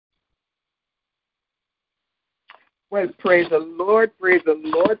Well, praise the Lord, praise the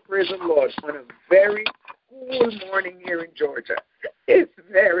Lord, praise the Lord. On a very cool morning here in Georgia. It's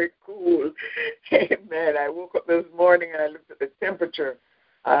very cool. Amen. I woke up this morning and I looked at the temperature.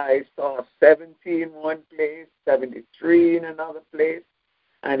 I saw 70 in one place, 73 in another place,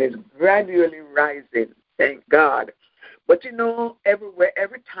 and it's gradually rising. Thank God. But everywhere,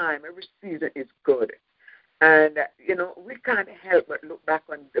 every time, every season is good. And, we can't help but look back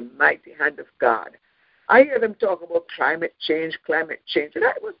on the mighty hand of God. I hear them talk about climate change. And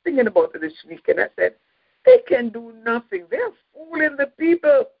I was thinking about it this week, and I said, they can do nothing. They're fooling the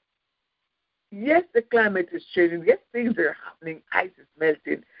people. Yes, the climate is changing. Yes, things are happening. Ice is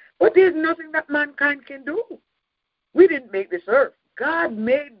melting. But there's nothing that mankind can do. We didn't make this earth. God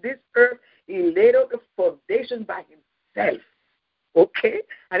made this earth. He laid out the foundation by himself. Okay?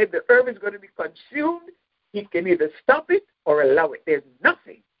 And if the earth is going to be consumed, he can either stop it or allow it. There's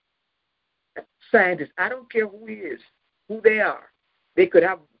nothing. Scientists, I don't care who he is, who they are. They could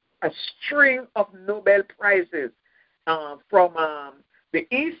have a string of Nobel Prizes from the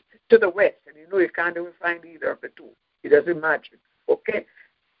east to the west, and you can't even find either of the two. It doesn't matter. Okay?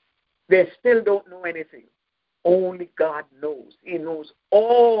 They still don't know anything. Only God knows. He knows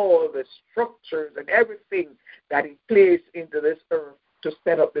all the structures and everything that he placed into this earth to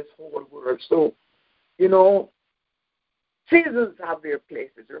set up this whole world. So, seasons have their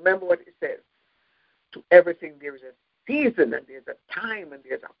places. Remember what he says. To everything there is a season and there's a time and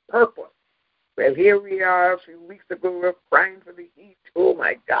there's a purpose. Well, here we are. A few weeks ago, we were crying for the heat. Oh,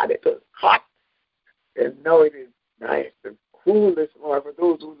 my God, it was hot. And now it is nice and cool this morning for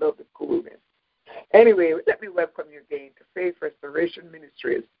those who love the coolness. Anyway, let me welcome you again to Faith Restoration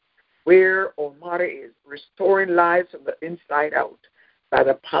Ministries, where our motto is restoring lives from the inside out by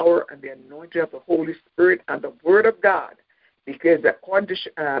the power and the anointing of the Holy Spirit and the Word of God. Because according to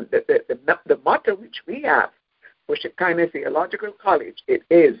the motto which we have for Shekinah Theological College, it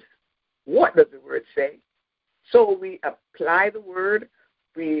is, what does the Word say? So we apply the Word.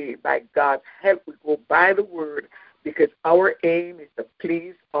 By God's help, we go by the Word because our aim is to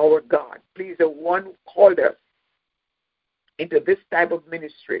please our God. Please the one who called us into this type of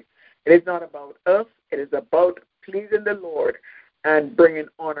ministry. It is not about us. It is about pleasing the Lord and bringing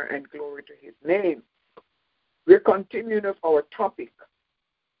honor and glory to his name. We're continuing with our topic.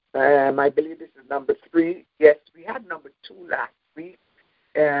 I believe this is number 3. Yes, we had number 2 last week,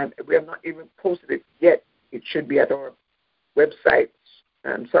 and we have not even posted it yet. It should be at our website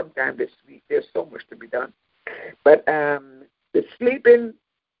sometime this week. There's so much to be done. But the sleeping,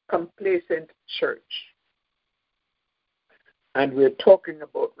 complacent church. And we're talking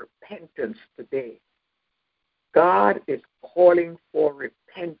about repentance today. God is calling for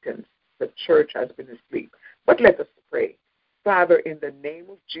repentance. The church has been asleep. But let us pray. Father, in the name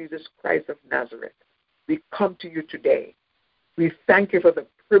of Jesus Christ of Nazareth, we come to you today. We thank you for the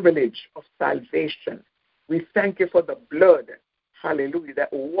privilege of salvation. We thank you for the blood, hallelujah,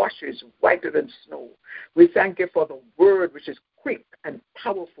 that washes whiter than snow. We thank you for the word which is quick and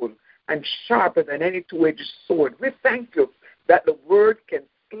powerful and sharper than any two-edged sword. We thank you that the word can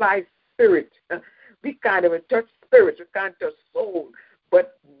slice spirit. We can't even touch spirit. We can't touch soul.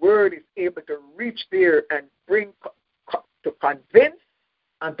 But word is able to reach there and bring to convince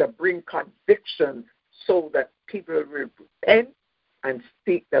and to bring conviction so that people will repent and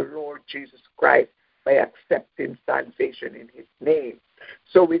seek the Lord Jesus Christ by accepting salvation in his name.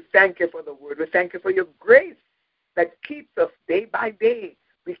 So we thank you for the word. We thank you for your grace that keeps us day by day.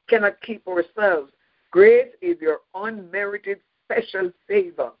 We cannot keep ourselves. Grace is your unmerited special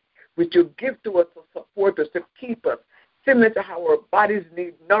favor which you give to us to support us, to keep us. Similar to how our bodies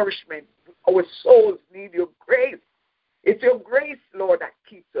need nourishment, our souls need your grace. It's your grace, Lord, that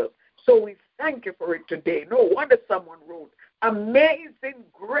keeps us. So we thank you for it today. No wonder someone wrote, amazing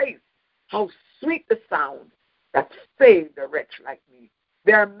grace, how sweet the sound that saved a wretch like me.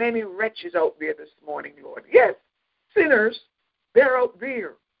 There are many wretches out there this morning, Lord. Yes, sinners, they're out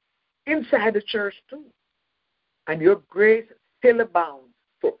there, inside the church too. And your grace still abounds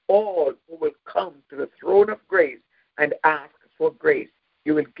for all who will come to the throne of grace and ask for grace.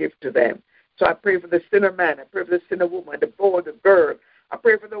 You will give to them. So I pray for the sinner man. I pray for the sinner woman, the boy, the girl. I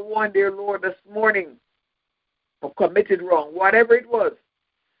pray for the one, dear Lord, this morning who committed wrong, whatever it was.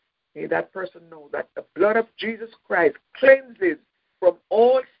 May that person know that the blood of Jesus Christ cleanses from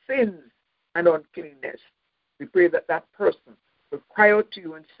all sins and uncleanness. We pray that that person will cry out to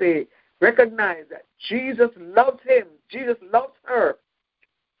you and say, recognize that Jesus loves him. Jesus loves her.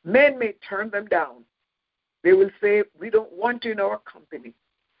 Men may turn them down. They will say, we don't want you in our company.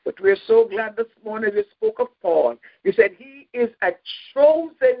 But we're so glad this morning you spoke of Paul. You said he is a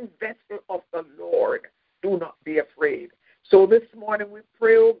chosen vessel of the Lord. Do do not be afraid. So this morning we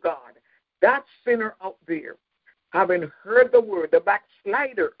pray, oh God, that sinner out there, having heard the word, the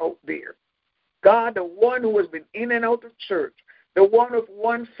backslider out there, God, the one who has been in and out of church, the one with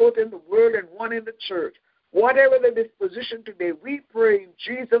one foot in the world and one in the church, whatever the disposition today, we pray in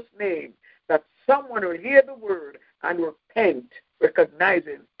Jesus' name that someone will hear the word and repent,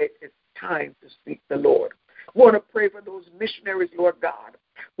 recognizing it is time to seek the Lord. We want to pray for those missionaries, Lord God,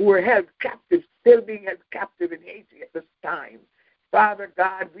 who are held captive, still being held captive in Haiti at this time. Father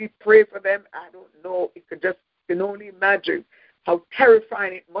God, we pray for them. I don't know. You can only imagine how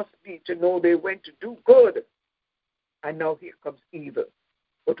terrifying it must be to know they went to do good, and now here comes evil.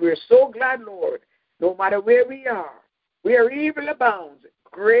 But we're so glad, Lord, no matter where we are, where evil abounds,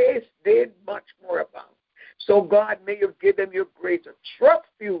 grace did much more abound. So, God, may you give them your grace to trust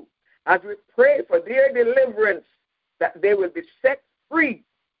you as we pray for their deliverance, that they will be set free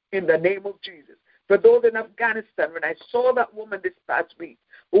in the name of Jesus. For those in Afghanistan, when I saw that woman this past week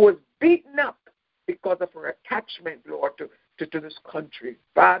who was beaten up because of her attachment, Lord, to this country,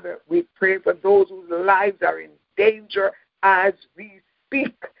 Father, we pray for those whose lives are in danger as we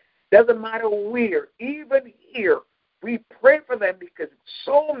speak. Doesn't matter where, even here, we pray for them because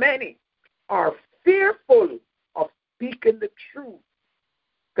so many are fearful of speaking the truth.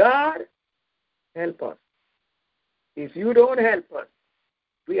 God, help us. If you don't help us,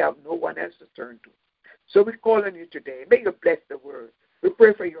 we have no one else to turn to. So we call on you today. May you bless the word. We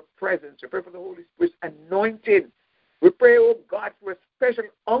pray for your presence. We pray for the Holy Spirit's anointing. We pray, oh God, for a special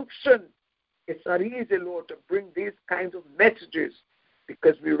unction. It's not easy, Lord, to bring these kinds of messages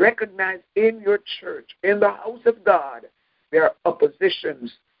because we recognize in your church, in the house of God, there are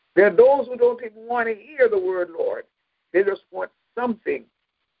oppositions. There are those who don't even want to hear the word, Lord. They just want something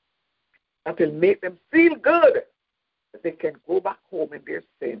that will make them feel good, that they can go back home in their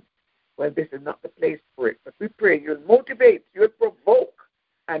sin. Well, this is not the place for it. But we pray you'll motivate, you'll provoke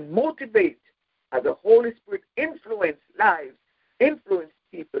and motivate as the Holy Spirit influence lives, influence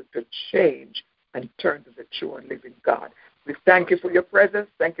people to change and turn to the true and living God. We thank you for your presence.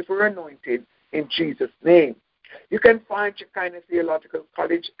 Thank you for your anointing in Jesus' name. You can find Shekinah Theological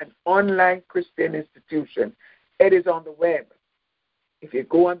College, an online Christian institution. It is on the web. If you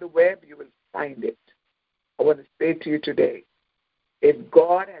go on the web, you will find it. I want to say to you today, if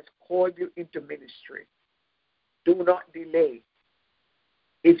God has called you into ministry, do not delay.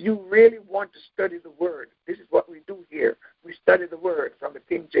 If you really want to study the Word, this is what we do here. We study the Word from the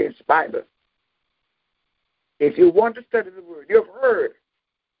King James Bible. If you want to study the Word, you've heard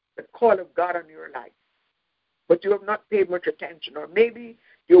the call of God on your life, but you have not paid much attention. Or maybe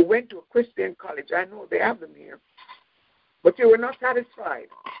you went to a Christian college. I know they have them here. But you were not satisfied.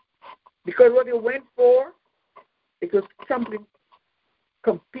 Because what you went for, it was something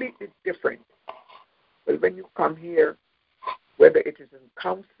completely different. But when you come here, whether it is in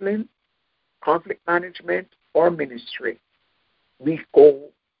counseling, conflict management, or ministry, we go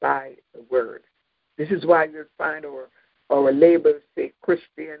by the word. This is why you'll find our labels say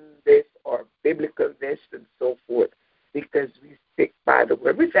Christian this or biblical this and so forth, because we stick by the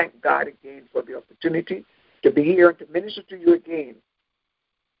word. We thank God again for the opportunity to be here and to minister to you again.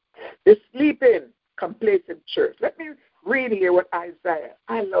 The sleeping, complacent church. Let me read here what Isaiah.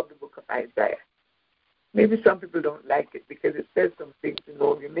 I love the book of Isaiah. Maybe some people don't like it because it says some things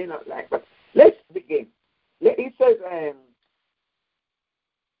you may not like. But let's begin. It says,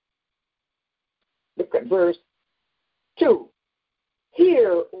 look at verse 2.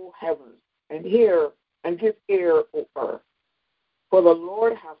 Hear, O heavens, and hear, and give ear, O earth. For the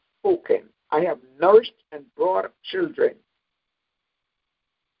Lord hath spoken. I have nourished and brought up children,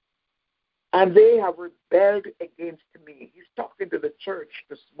 and they have rebelled against me. He's talking to the church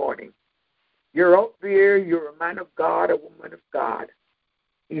this morning. You're out there, you're a man of God, a woman of God.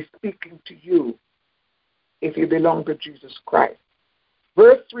 He's speaking to you if you belong to Jesus Christ.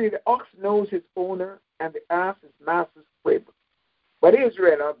 Verse 3, the ox knows his owner, and the ass his master's crib. But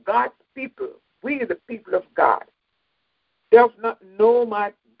Israel are God's people. We are the people of God. Doth not know,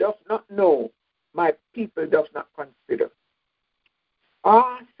 my people doth not consider.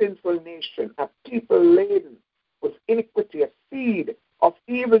 Our sinful nation, a people laden with iniquity, a seed of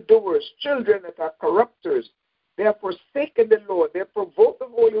evildoers, children that are corrupters. They have forsaken the Lord. They have provoked the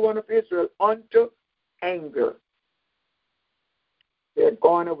Holy One of Israel unto anger. They are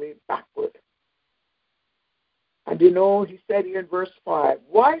gone away backward. And he said here in verse 5,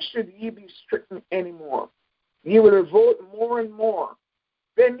 why should ye be stricken anymore? Ye will revolt more and more.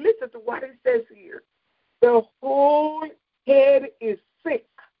 Then listen to what it says here. The whole head is sick,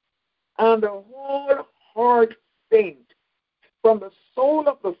 and the whole heart faint. From the sole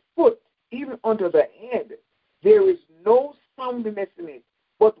of the foot even unto the head,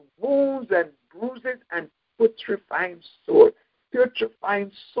 sword,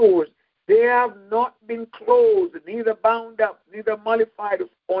 purifying swords. They have not been closed, neither bound up, neither mollified with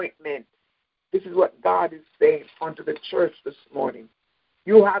ointment. This is what God is saying unto the church this morning.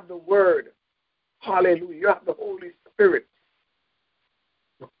 You have the word. Hallelujah. You have the Holy Spirit.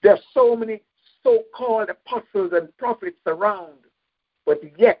 There are so many so-called apostles and prophets around, but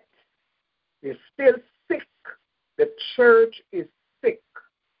yet they're still sick. The church is sick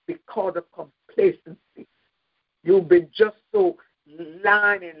because of complacency. You've been just so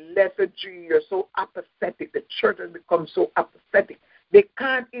lying in lethargy. You're so apathetic. The church has become so apathetic. They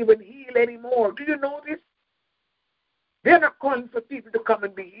can't even heal anymore. Do you know this? They're not calling for people to come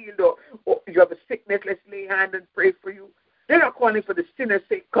and be healed, or you have a sickness, let's lay hand and pray for you. They're not calling for the sinners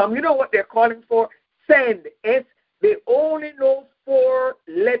to say, come. You know what they're calling for? Send. S. They only know 4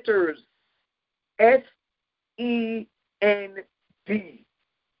 letters. SEND.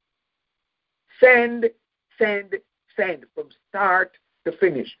 Send, send, send from start to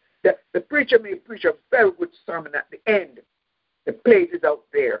finish. The preacher may preach a very good sermon at the end. The place is out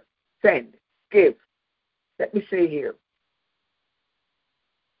there. Send, give. Let me say here.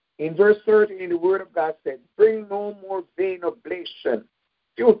 In verse 13, the word of God said, bring no more vain oblation.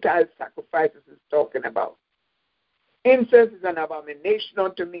 Futile sacrifices is talking about. Incense is an abomination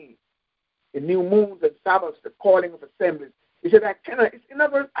unto me. The new moons and Sabbaths, the calling of assemblies. He said, I cannot. In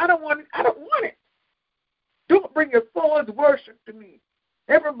other words, I don't want it. I don't want it. Don't bring your false worship to me.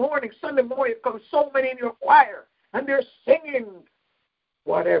 Every morning, Sunday morning, comes so many in your choir, and they're singing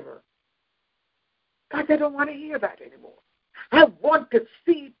whatever. God, I don't want to hear that anymore. I want to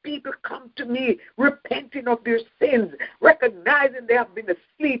see people come to me repenting of their sins, recognizing they have been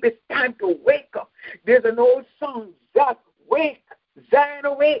asleep. It's time to wake up. There's an old song, God, wake, Zion,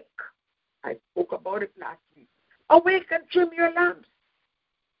 awake. I spoke about it last week. Awake and trim your lamps.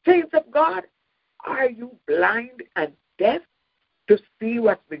 Saints of God, are you blind and deaf to see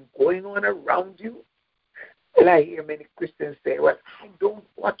what's been going on around you? Well, I hear many Christians say, well, I don't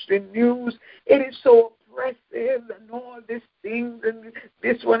watch the news. It is so oppressive and all these things, and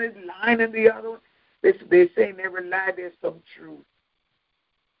this one is lying and the other one. They say in every lie there's some truth.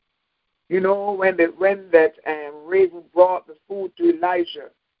 You know, when that raven brought the food to Elijah,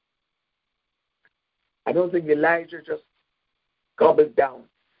 I don't think Elijah just gobbled down.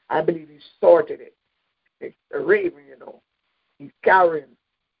 I believe he sorted it. It's a raven, you know. He's carrying.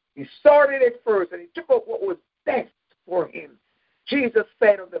 He sorted it first, and he took out what was best for him. Jesus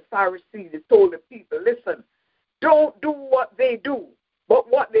said of the Pharisees, he told the people, listen, don't do what they do, but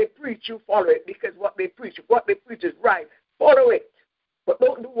what they preach, you follow it, because what they preach is right. Follow it, but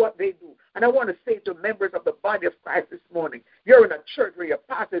don't do what they do. And I want to say to members of the body of Christ this morning, you're in a church where your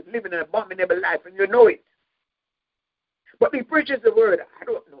pastor is living an abominable life, and you know it. But he preaches the word. I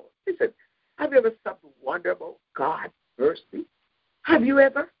don't know. Listen, have you ever stopped to wonder about God's mercy? Have you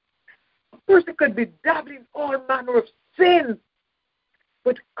ever? A person could be dabbling all manner of sin,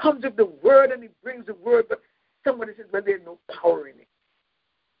 but comes with the word and he brings the word, but somebody says, well, there's no power in it.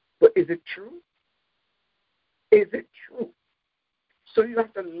 But is it true? Is it true? So you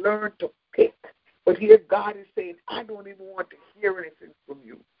have to learn to pick. But here God is saying, I don't even want to hear anything from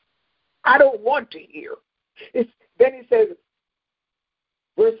you. I don't want to hear. Then he says,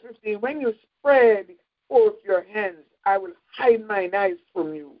 verse 15, when you spread forth your hands, I will hide mine eyes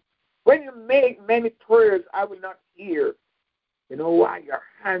from you. When you make many prayers, I will not hear. You know why? Your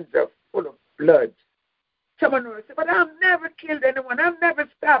hands are full of blood. Someone will say, but I've never killed anyone. I've never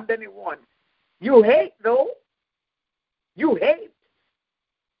stabbed anyone. You hate, though. You hate.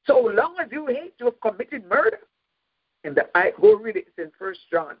 So long as you hate, you have committed murder. And I go read it. It's in 1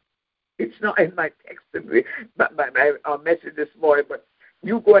 John. It's not in my text, my message this morning, but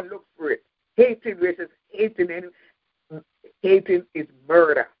you go and look for it. Hating versus hating is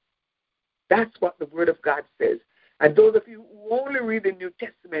murder. That's what the Word of God says. And those of you who only read the New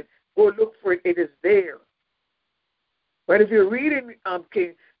Testament, go look for it. It is there. But if you're reading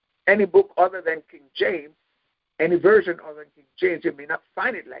any book other than King James, any version other than King James, you may not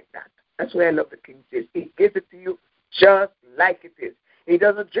find it like that. That's why I love the King James. He gives it to you just like it is. He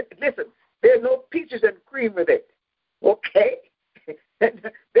doesn't, listen, there's no peaches and cream with it. Okay?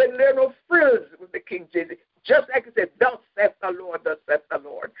 There are no frills with the King James. Just like it said, thus saith the Lord, thus saith the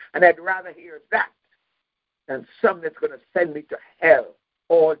Lord. And I'd rather hear that than some that's going to send me to hell,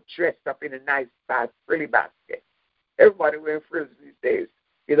 all dressed up in a nice, frilly basket. Everybody wearing frills these days.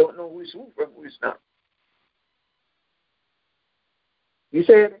 You don't know who's who from who's not. He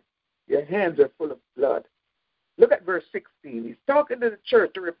said, your hands are full of blood. Look at verse 16. He's talking to the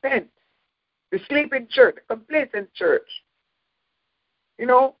church to repent. The sleeping church, the complacent church. You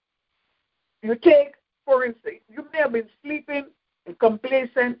know, you take for instance, you may have been sleeping and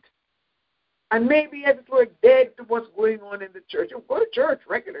complacent, and maybe as it were dead to what's going on in the church. You go to church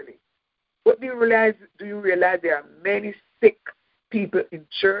regularly. But do you realize there are many sick people in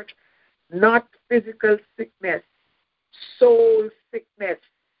church? Not physical sickness, soul sickness.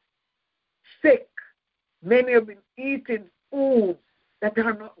 Sick. Many have been eating foods that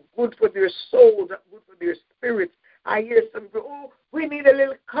are not good for their souls, not good for their spirits. I hear some people, oh, we need a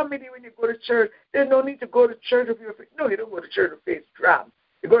little comedy when you go to church. There's no need to go to church if you're... No, you don't go to church to face drama.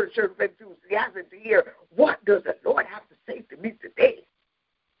 You go to church with enthusiasm to hear, what does the Lord have to say to me today?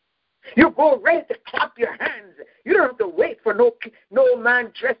 You go ready to clap your hands. You don't have to wait for no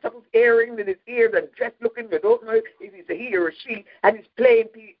man dressed up with earrings in his ears and dressed looking. You don't know if he's a he or a she, and he's playing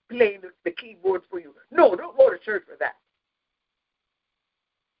the keyboard for you. No, don't go to church for that.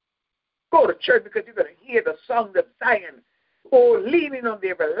 Go to church because you're going to hear the song of Zion, oh, leaning on the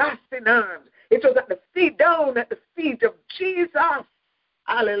everlasting arms. It was down at the feet of Jesus.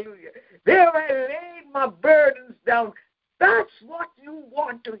 Hallelujah. There I laid my burdens down. That's what you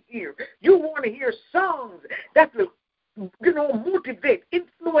want to hear. You want to hear songs that will, motivate,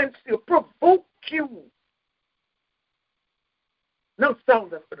 influence you, provoke you. Not songs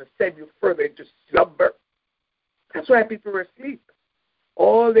that's going to send you further into slumber. That's why people are asleep.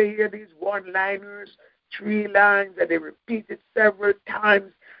 All they hear these one-liners, 3 lines, and they repeat it several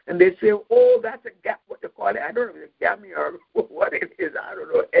times, and they say, oh, that's a gap, what they call it. I don't know if it's a gammy or what it is. I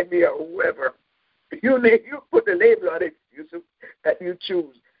don't know, Emmy or whoever. You put the label on it that you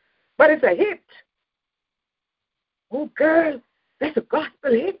choose. But it's a hit. Oh, girl, that's a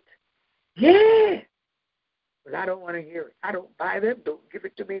gospel hit. Yeah. But I don't want to hear it. I don't buy them. Don't give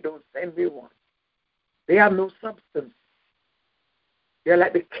it to me. Don't send me one. They have no substance. They're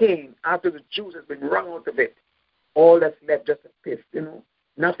like the cane after the juice has been wrung out of it. All that's left just a piss,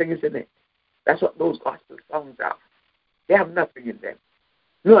 Nothing is in it. That's what those gospel songs are. They have nothing in them.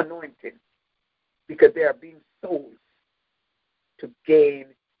 No anointing. Because they are being sold to gain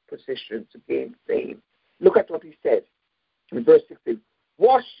position, to gain fame. Look at what he says in verse 16.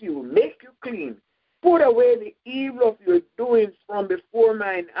 Wash you, make you clean. Put away the evil of your doings from before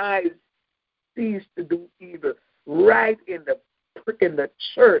mine eyes. Cease to do evil. Right in the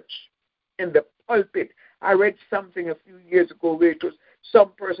church, in the pulpit. I read something a few years ago where it was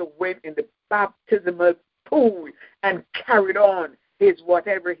some person went in the baptismal pool and carried on his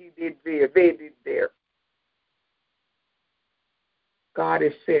whatever he did there, they did there. God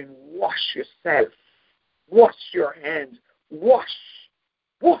is saying, wash yourself. Wash your hands. Wash.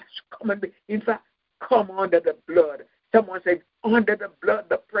 In fact, come under the blood. Someone said, under the blood,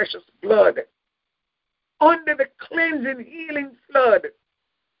 the precious blood. Under the cleansing, healing flood.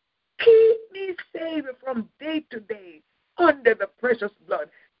 Keep me safe from day to day under the precious blood.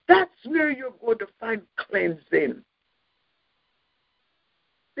 That's where you're going to find cleansing.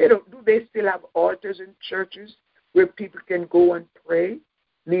 Do they still have altars in churches where people can go and pray,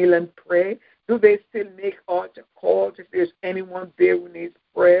 kneel and pray? Do they still make altar calls if there's anyone there who needs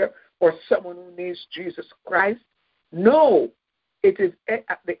prayer or someone who needs Jesus Christ? No. It is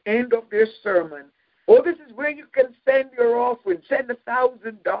at the end of their sermon. Oh, this is where you can send your offering. Send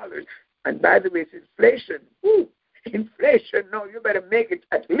 $1,000. And by the way, it's inflation. Ooh, inflation. No, you better make it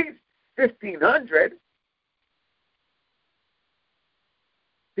at least $1,500.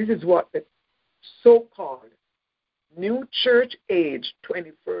 This is what the so-called new church age,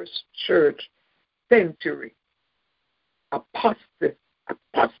 21st church century, apostasy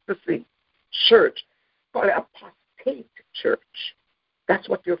church, call it apostate church. That's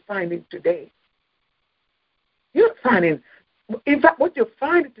what you're finding today. You're finding, in fact, what you're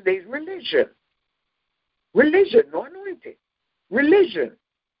finding today is religion. Religion, no anointing. Religion.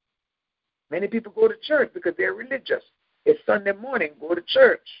 Many people go to church because they're religious. It's Sunday morning, go to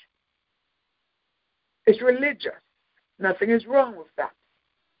church. It's religious. Nothing is wrong with that.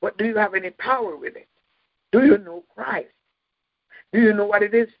 But do you have any power with it? Do you know Christ? Do you know what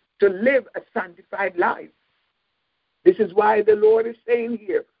it is to live a sanctified life? This is why the Lord is saying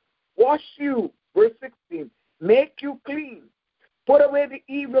here, wash you, verse 16, make you clean. Put away the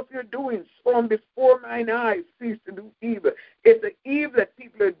evil of your doings from before mine eyes. Cease to do evil. It's the evil that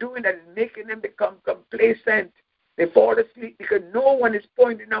people are doing that is making them become complacent. They fall asleep because no one is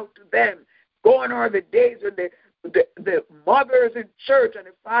pointing out to them. Gone are the days when the mothers in church and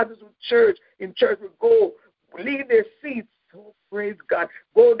the fathers in church would go, leave their seats. Oh, praise God.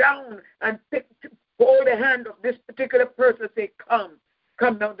 Go down and hold the hand of this particular person and say,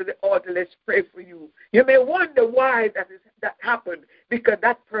 come down to the altar, let's pray for you. You may wonder why that happened, because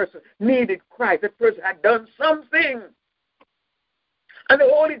that person needed Christ. That person had done something. And the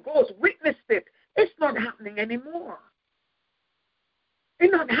Holy Ghost witnessed it. It's not happening anymore.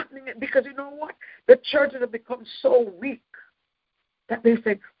 It's not happening because you know what? The churches have become so weak that they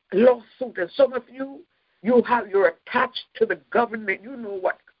say lawsuit. And some of you're attached to the government. You know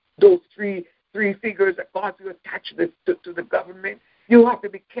what those three figures that cause you attached to the government. You have to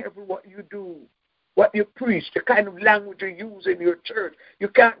be careful what you do, what you preach, the kind of language you use in your church. You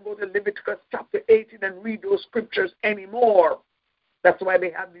can't go to Leviticus chapter 18 and read those scriptures anymore. That's why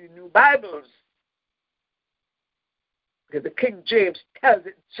they have these new Bibles. Because the King James tells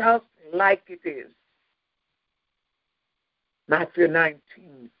it just like it is. Matthew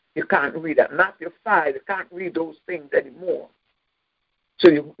 19, you can't read that. Matthew 5, you can't read those things anymore. So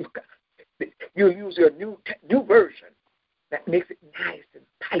you use your new version that makes it nice and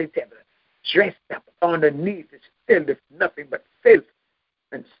palatable, dressed up. Underneath it's filled with nothing but filth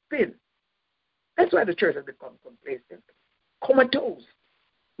and spin. That's why the church has become complacent, comatose,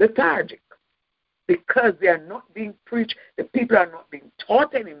 lethargic, because they are not being preached. The people are not being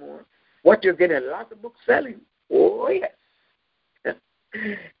taught anymore. What you're getting, a lot of books selling. Oh, yes.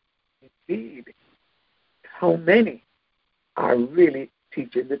 Indeed. How many are really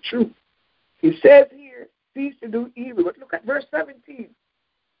teaching the truth? He says here, cease to do evil. But look at verse 17.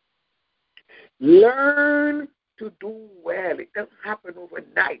 Learn to do well. It doesn't happen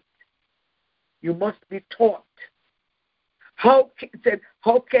overnight. You must be taught. How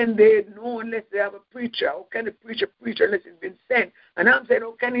can they know unless they have a preacher? How can the preacher preach unless he's been sent? And I'm saying,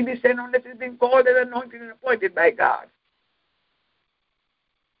 how can he be sent unless he's been called and anointed and appointed by God?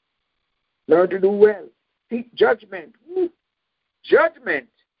 Learn to do well. Seek judgment. Woo. Judgment.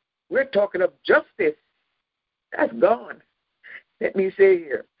 We're talking of justice. That's gone. Let me say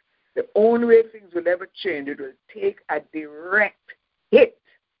here, the only way things will ever change, it will take a direct hit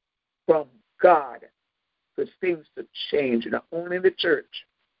from God for things to change, not only in the church,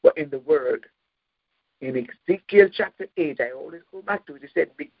 but in the world. In Ezekiel chapter 8, I always go back to it. He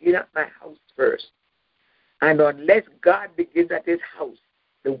said, begin at my house first. And unless God begins at his house,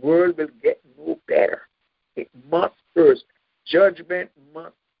 the world will get no better. It must first. Judgment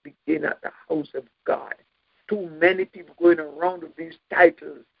must begin at the house of God. Too many people going around with these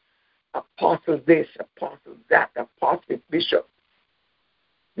titles. Apostle this, apostle that, apostle bishop.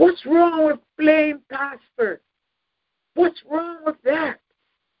 What's wrong with plain pastor? What's wrong with that?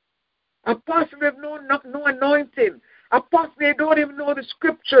 Apostle have no anointing. Apostle, they don't even know the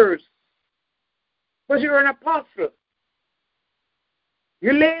scriptures. But you're an apostle.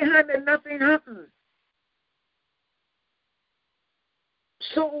 You lay hand and nothing happens.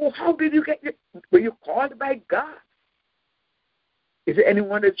 So how did you get were you called by God? Is there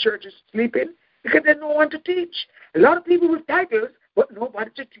anyone in the church is sleeping? Because there's no one to teach. A lot of people with titles, but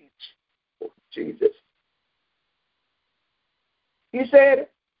nobody to teach. Oh, Jesus. He said,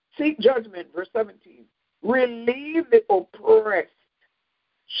 seek judgment, verse 17. Relieve the oppressed.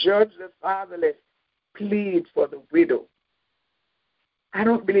 Judge the fatherless. Plead for the widow. I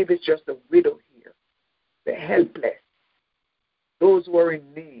don't believe it's just the widow here. The helpless. Those who are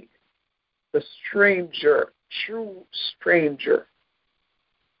in need. The stranger, true stranger.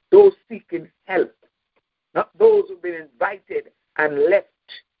 Those seeking help. Not those who've been invited and left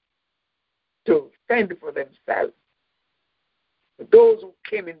to fend for themselves. But those who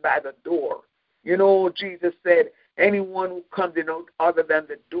came in by the door. You know, Jesus said, anyone who comes in out other than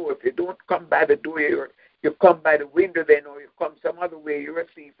the door, if you don't come by the door, you come by the window then, or you come some other way, you're a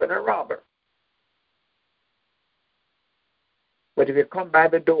thief and a robber. But if you come by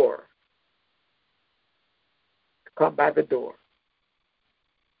the door, come by the door.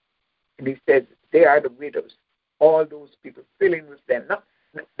 And he says, they are the widows. All those people, filling with them. Not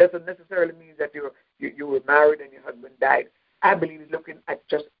doesn't necessarily mean that you were married and your husband died. I believe he's looking at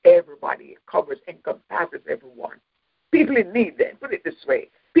just everybody. It covers, encompasses everyone. People in need, then. Put it this way.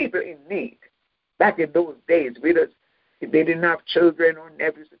 People in need. Back in those days, widows, if they didn't have children or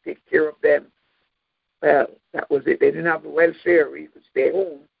nephews to take care of them, well, that was it. They didn't have the welfare where you could stay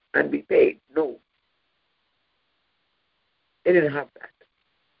home and be paid. No. They didn't have that.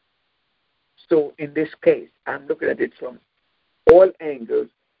 So in this case, I'm looking at it from all angles.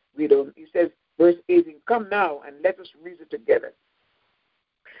 He says, verse 18, come now and let us reason together.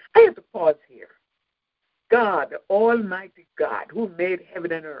 I have to pause here. God, the Almighty God, who made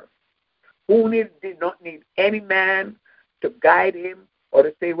heaven and earth, who did not need any man to guide him or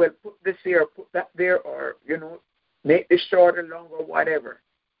to say, well, put this here or put that there or, make this shorter, longer, whatever.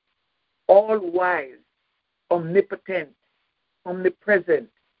 All wise, omnipotent, omnipresent.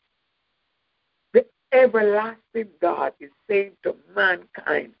 The everlasting God is saying to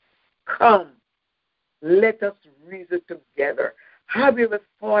mankind, come, let us reason together. Have you ever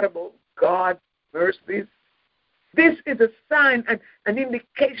thought about God's mercies. This is a sign and an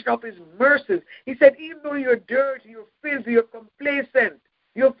indication of his mercies. He said, even though you're dirty, you're filthy, you're complacent,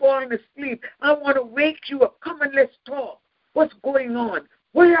 you're falling asleep, I want to wake you up. Come and let's talk. What's going on?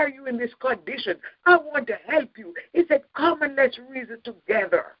 Why are you in this condition? I want to help you. He said, come and let's reason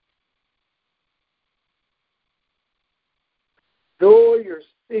together. Though your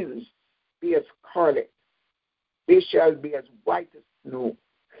sins be as scarlet, they shall be as white as snow.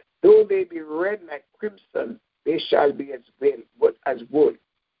 Though they be red like crimson, they shall be as wool.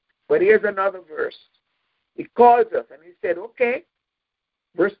 But here's another verse. He calls us and he said, okay,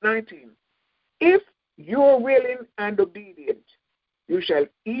 verse 19, if you're willing and obedient, you shall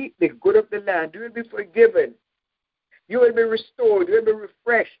eat the good of the land. You will be forgiven. You will be restored. You will be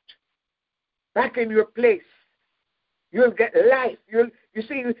refreshed. Back in your place. You'll get life. You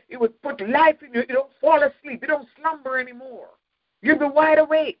see, it would put life in you. You don't fall asleep. You don't slumber anymore. You'll be wide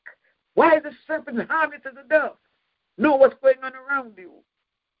awake. Why is the serpent harmless as a dove? Know what's going on around you.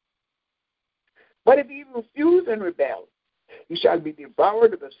 But if you refuse and rebel, you shall be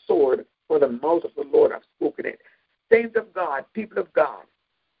devoured with the sword, for the mouth of the Lord hath spoken it. Saints of God, people of God,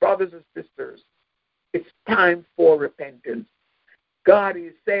 brothers and sisters, it's time for repentance. God, he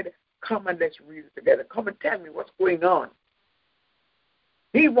said, come and let's reason together. Come and tell me what's going on.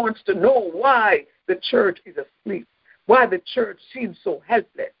 He wants to know why the church is asleep, why the church seems so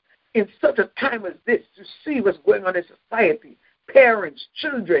helpless. In such a time as this, to see what's going on in society, parents,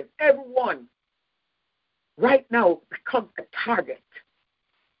 children, everyone, right now becomes a target.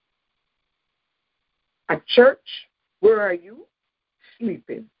 At church, where are you?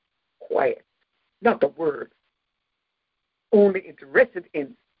 Sleeping, quiet, not the word. Only interested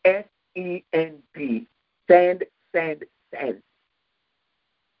in SEND, send.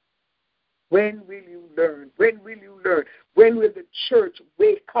 When will you learn? When will you learn? When will the church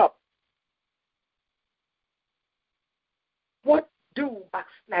wake up? What do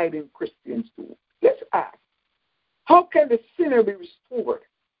backsliding Christians do? Let's ask. How can the sinner be restored?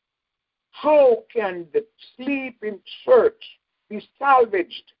 How can the sleeping church be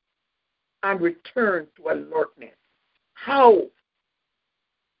salvaged and returned to alertness? How?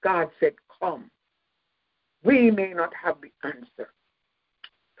 God said, come. We may not have the answer.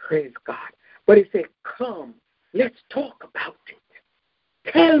 Praise God. But he said, come, let's talk about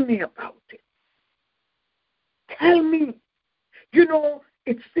it. Tell me about it. Tell me. You know,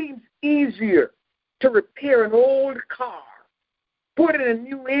 it seems easier to repair an old car, put in a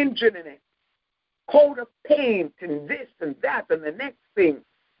new engine in it, coat of paint and this and that and the next thing,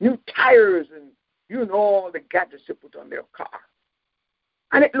 new tires and you know all the gadgets you put on their car.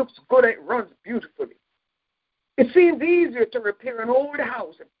 And it looks good, it runs beautifully. It seems easier to repair an old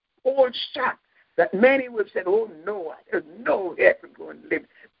house, an old shack that many would have said, oh no, there's no way I could go and live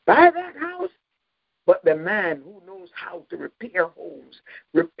by that house. But the man who knows how to repair homes,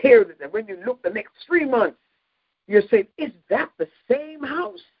 repair it. And when you look the next 3 months, you say, is that the same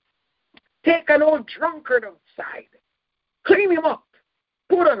house? Take an old drunkard outside, clean him up,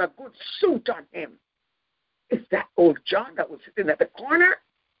 put on a good suit on him. Is that old John that was sitting at the corner?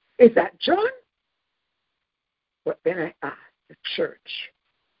 Is that John? But then I ask the church,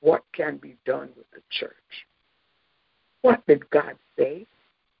 what can be done with the church? What did God say?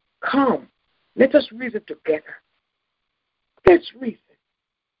 Come, let us reason together. Let's reason.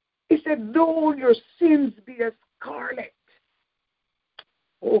 He said, though your sins be as scarlet,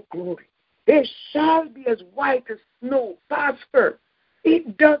 oh glory, they shall be as white as snow. Pastor,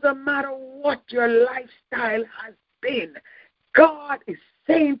 it doesn't matter what your lifestyle has been. God is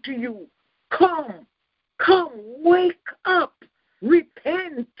saying to you, come, wake up,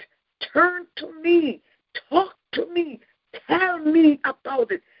 repent, turn to me, talk to me, tell me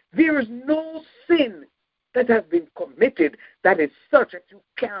about it. There is no sin that has been committed that is such that you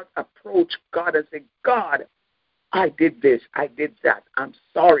can't approach God and say, God, I did this, I did that, I'm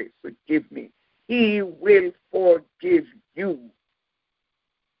sorry, forgive me. He will forgive you.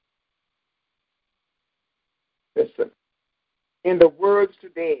 Listen, in the world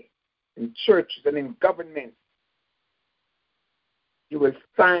today, in churches and in government, you will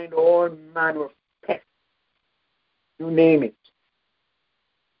find all manner of pests. You name it.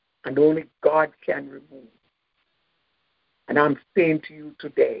 And only God can remove. And I'm saying to you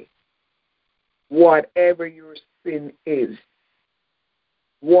today, whatever your sin is,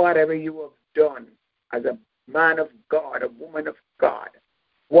 whatever you have done as a man of God, a woman of God,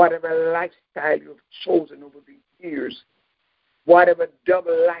 whatever lifestyle you've chosen over the years, whatever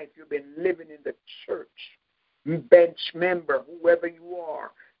double life you've been living in the church, bench member, whoever you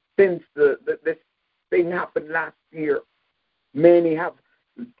are, since this thing happened last year, many have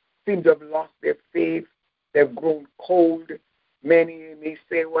seem to have lost their They've grown cold. Many may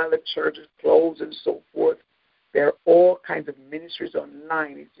say, well, the church is closed and so forth. There are all kinds of ministries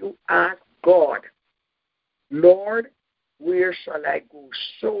online. If you ask God, Lord, where shall I go?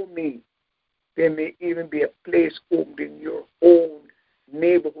 Show me. There may even be a place opened in your own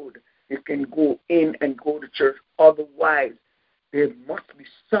neighborhood. You can go in and go to church. Otherwise, there must be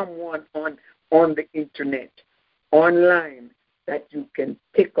someone on the internet, online, that you can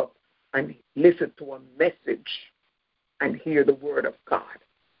pick up and listen to a message and hear the word of God.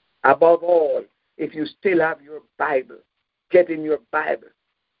 Above all, if you still have your Bible, get in your Bible.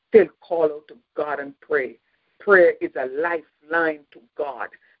 Still call out to God and pray. Prayer is a lifeline to God.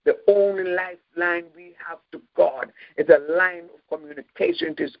 The only lifeline we have to God is a line of communication.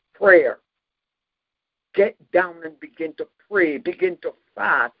 It is prayer. Get down and begin to pray. Begin to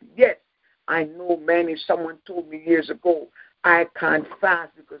fast. Yes, I know someone told me years ago, I can't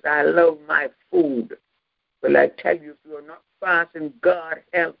fast because I love my food. Well, I tell you, if you're not fasting, God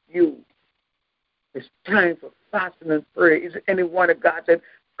help you. It's time for fasting and prayer. Is there anyone of God said,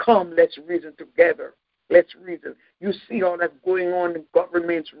 come, let's reason together. Let's reason. You see all that's going on in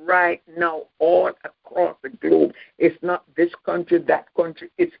governments right now all across the globe. It's not this country, that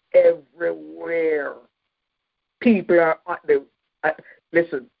country. It's everywhere. People are,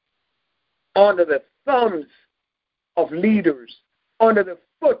 under the thumbs of leaders, under the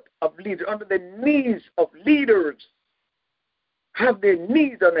foot of leaders, under the knees of leaders, have their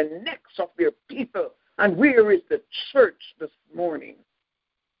knees on the necks of their people. And where is the church this morning?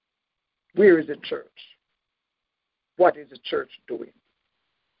 Where is the church? What is the church doing?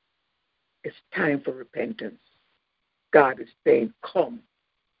 It's time for repentance. God is saying, come,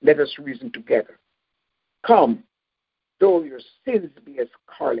 let us reason together. Come, though your sins be as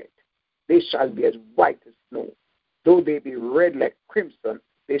scarlet, they shall be as white as snow. Though they be red like crimson,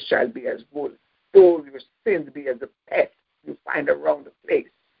 they shall be as wool. Though your sins be as a pest you find around the place.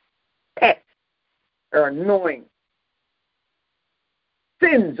 Pests are annoying.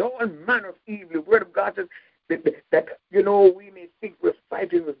 Sins, all manner of evil. The Word of God says that we may think we're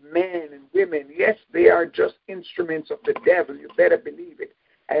fighting with men and women. Yes, they are just instruments of the devil. You better believe it.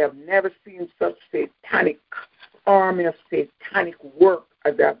 I have never seen such satanic army of satanic work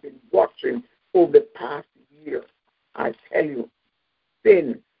as I've been watching over the past year. I tell you,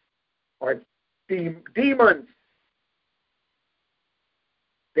 sin or demons,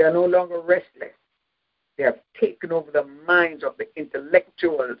 they are no longer restless. They have taken over the minds of the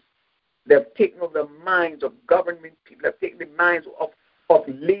intellectuals. They have taken over the minds of government people. They have taken the minds of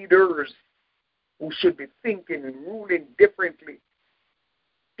leaders who should be thinking and ruling differently.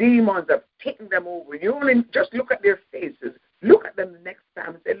 Demons have taken them over. You only just look at their faces. Look at them the next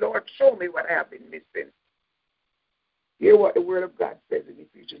time and say, Lord, show me what I have been missing. Hear what the Word of God says in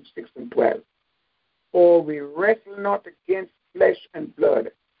Ephesians 6:12. For we wrestle not against flesh and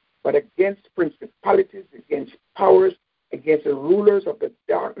blood, but against principalities, against powers, against the rulers of the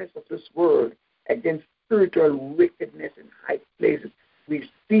darkness of this world, against spiritual wickedness in high places. We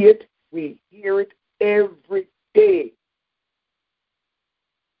see it, we hear it every day.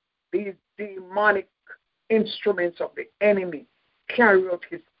 These demonic instruments of the enemy carry out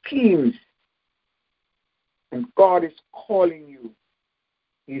his schemes. And God is calling you.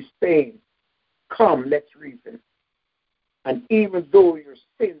 He's saying, come, let's reason. And even though your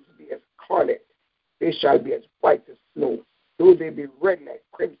sins be as scarlet, they shall be as white as snow. Though they be red like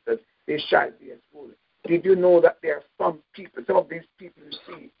crimson, they shall be as wool. Did you know that there are some of these people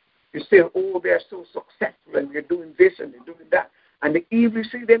you say, oh, they're so successful and they're doing this and they're doing that. And the evil you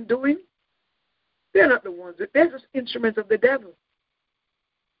see them doing, they're not the ones. They're just instruments of the devil.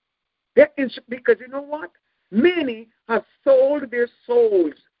 Because you know what? Many have sold their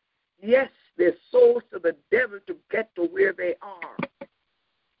souls. Yes, their souls to the devil to get to where they are.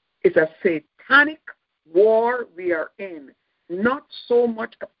 It's a satanic war we are in. Not so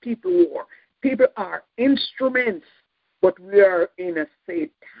much a people war. People are instruments, but we are in a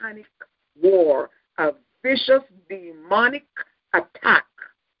satanic war, a vicious demonic attack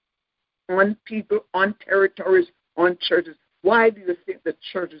on people, on territories, on churches. Why do you think the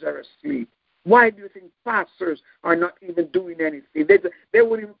churches are asleep? Why do you think pastors are not even doing anything? They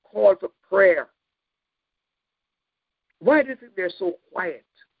wouldn't even call for prayer. Why do you think they're so quiet?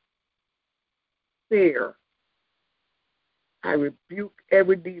 Fear. I rebuke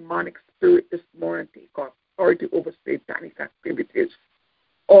every demonic spirit this morning, take authority over satanic activities.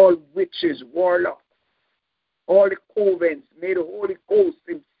 All witches, warlocks, all the covens, may the Holy Ghost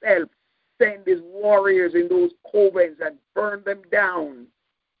himself send his warriors in those covens and burn them down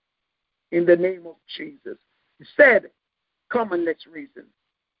in the name of Jesus. He said, come and let's reason.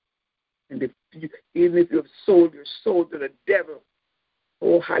 And even if you have sold your soul to the devil,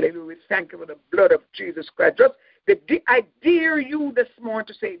 oh, hallelujah, we thank you for the blood of Jesus Christ. I dare you this morning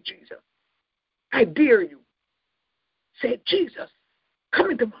to say, Jesus. I dare you. Say, Jesus,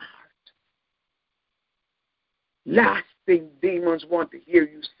 come into my heart. Last thing demons want to hear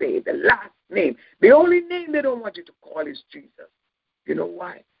you say, the last name. The only name they don't want you to call is Jesus. You know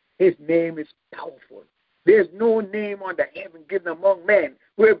why? His name is powerful. There's no name under heaven given among men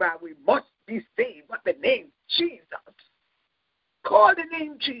whereby we must be saved but the name Jesus. Call the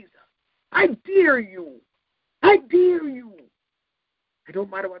name Jesus. I dare you. I dare you. It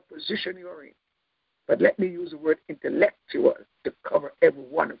don't matter what position you're in. But let me use the word intellectual to cover every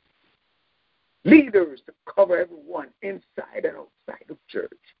one of you. Leaders to cover everyone inside and outside of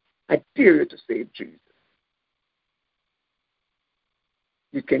church. I dare you to say Jesus.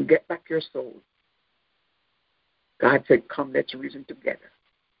 You can get back your soul. God said, come, let's reason together.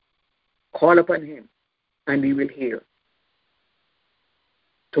 Call upon him, and he will hear.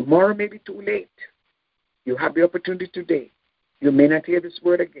 Tomorrow may be too late. You have the opportunity today. You may not hear this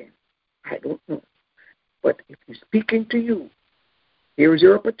word again. I don't know. But if he's speaking to you, here is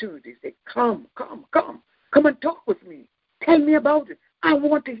your opportunity. Say, come and talk with me. Tell me about it. I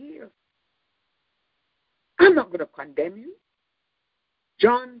want to hear. I'm not going to condemn you.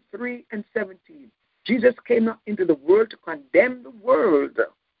 John 3:17. Jesus came not into the world to condemn the world,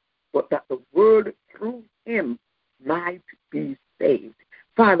 but that the world through him might be saved.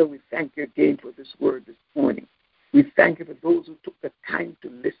 Father, we thank you again for this word this morning. We thank you for those who took the time to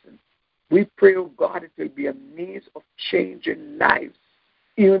listen. We pray, oh God, it will be a means of changing lives,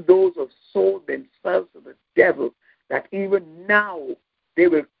 even those who have sold themselves to the devil, that even now they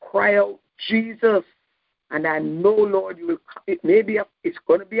will cry out, Jesus. And I know, Lord, it's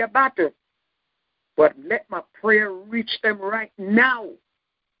going to be a battle, but let my prayer reach them right now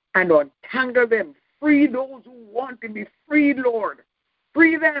and untangle them. Free those who want to be freed, Lord.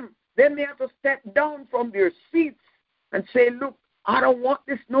 Free them. Then they have to step down from their seats and say, look, I don't want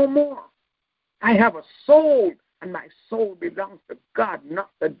this no more. I have a soul, and my soul belongs to God,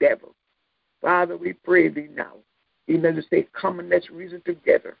 not the devil. Father, we pray thee now. Even as you say, come and let's reason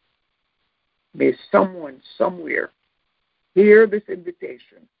together. May someone somewhere hear this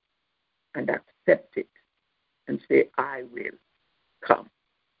invitation and accept it and say, I will come.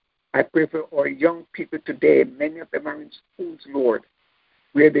 I pray for our young people today. Many of them are in schools, Lord,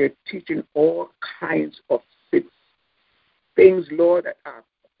 where they're teaching all kinds of things, Lord, that are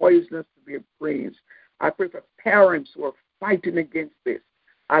poisonous to their brains. I pray for parents who are fighting against this.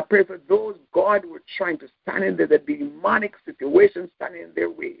 I pray for those, God, who are trying to stand in the demonic situation standing in their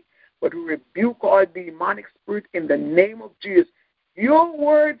way. But we rebuke all demonic spirit in the name of Jesus. Your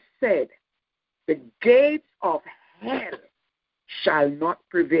word said, the gates of hell shall not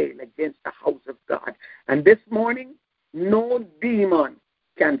prevail against the house of God. And this morning, no demon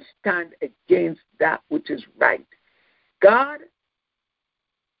can stand against that which is right. God,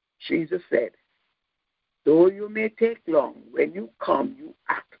 Jesus said, though you may take long, when you come, you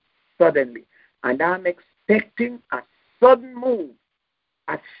act suddenly. And I'm expecting a sudden move,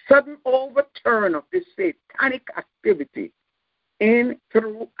 a sudden overturn of this satanic activity in,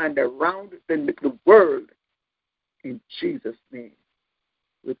 through, and around the world in Jesus' name.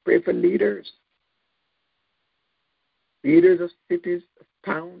 We pray for leaders of cities, of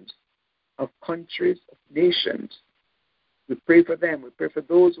towns, of countries, of nations. We pray for them. We pray for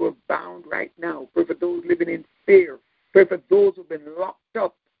those who are bound right now. We pray for those living in fear. We pray for those who have been locked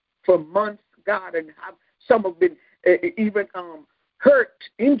up for months, God, and some have been even hurt,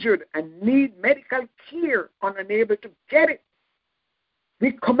 injured, and need medical care and unable to get it.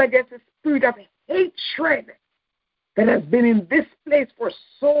 We come against the spirit of hatred that has been in this place for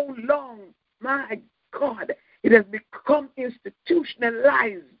so long. My God, it has become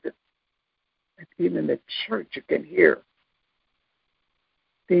institutionalized. That even in the church you can hear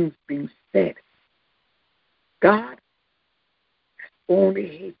things being said. God, only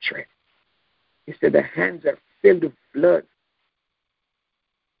hatred. He said the hands are filled with blood.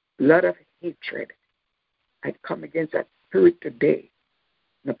 Blood of hatred. I come against that spirit today.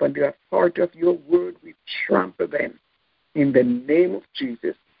 And upon the authority of your word, we trample them. In the name of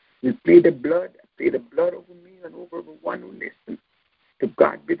Jesus, we plead the blood. I plead the blood over me and over everyone who listens. To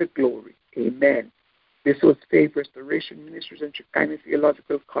God be the glory. Amen. This was Faith Restoration Ministries and Shekinah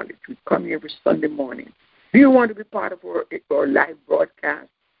Theological College. We come here every Sunday morning. Do you want to be part of our live broadcast?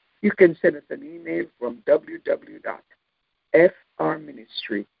 You can send us an email from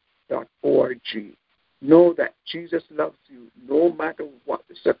www.frministry.org. Know that Jesus loves you no matter what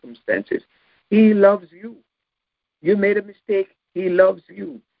the circumstances. He loves you. You made a mistake. He loves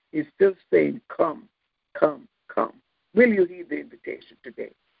you. He's still saying, come, come, come. Will you heed the invitation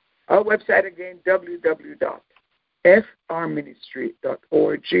today? Our website again,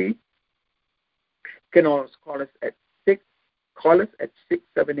 www.frministry.org. You can always call us at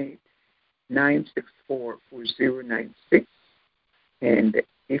 678-964-4096. And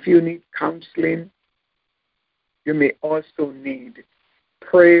if you need counseling, you may also need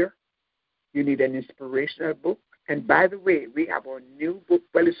prayer. You need an inspirational book. And by the way, we have our new book.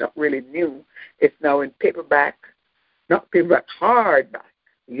 Well, it's not really new. It's now in paperback. Not paperback, hardback.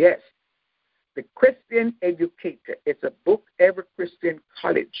 Yes. The Christian Educator. It's a book every Christian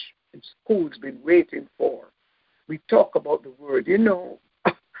college and school's been waiting for. We talk about the word. You know,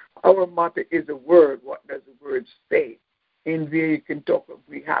 our motto is a word. What does the word say? In there you can talk,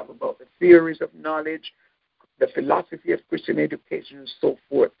 we have about the theories of knowledge, the philosophy of Christian education, and so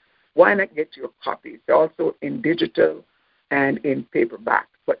forth. Why not get your copy? It's also in digital and in paperback.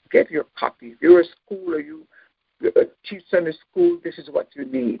 But get your copy. If you're a school or you teach Sunday school, this is what you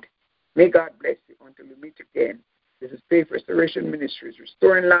need. May God bless you until we meet again. This is Faith Restoration Ministries,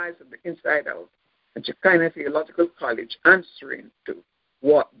 restoring lives from the inside out. And Shekinah Theological College, answering to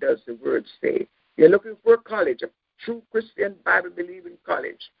what does the word say. You're looking for a college, a true Christian Bible-believing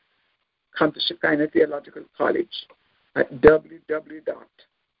college. Come to Shekinah Theological College at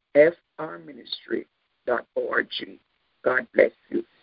www.frministry.org. God bless you.